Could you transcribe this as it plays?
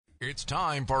It's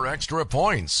time for Extra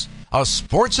Points, a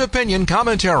sports opinion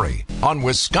commentary on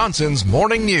Wisconsin's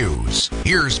morning news.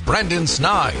 Here's Brendan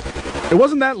Snide. It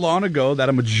wasn't that long ago that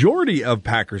a majority of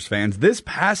Packers fans this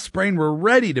past spring were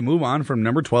ready to move on from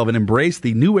number 12 and embrace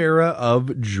the new era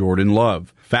of Jordan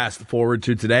Love. Fast forward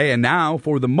to today, and now,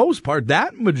 for the most part,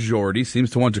 that majority seems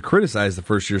to want to criticize the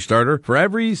first-year starter for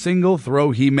every single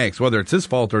throw he makes. Whether it's his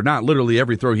fault or not, literally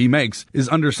every throw he makes is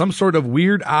under some sort of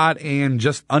weird, odd, and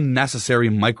just unnecessary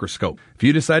microscope. If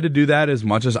you decide to do that, as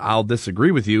much as I'll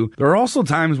disagree with you, there are also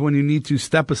times when you need to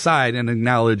step aside and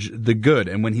acknowledge the good.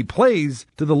 And when he plays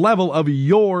to the level of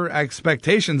your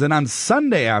expectations, and on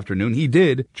Sunday afternoon, he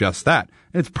did just that.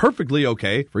 It's perfectly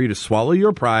okay for you to swallow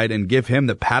your pride and give him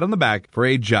the pat on the back for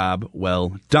a job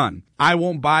well done. I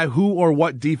won't buy who or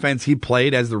what defense he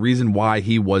played as the reason why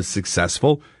he was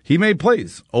successful. He made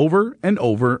plays over and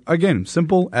over again.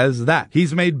 Simple as that.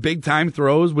 He's made big-time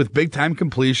throws with big-time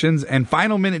completions and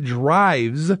final-minute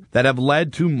drives that have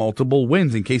led to multiple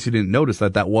wins. In case you didn't notice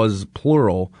that was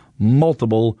plural,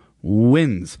 multiple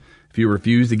wins. If you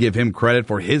refuse to give him credit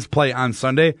for his play on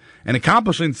Sunday and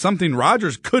accomplishing something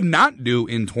Rodgers could not do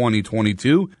in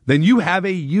 2022, then you have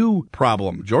a you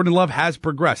problem. Jordan Love has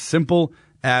progressed. Simple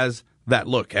as that.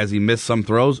 Look, has he missed some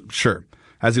throws? Sure.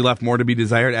 Has he left more to be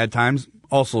desired at times?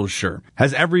 Also sure.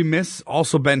 Has every miss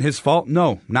also been his fault?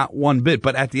 No, not one bit.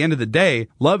 But at the end of the day,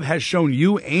 Love has shown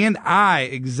you and I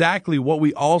exactly what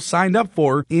we all signed up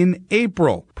for in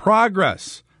April.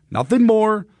 Progress. Nothing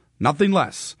more, nothing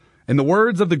less. In the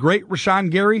words of the great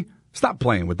Rashan Gary, stop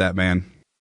playing with that man.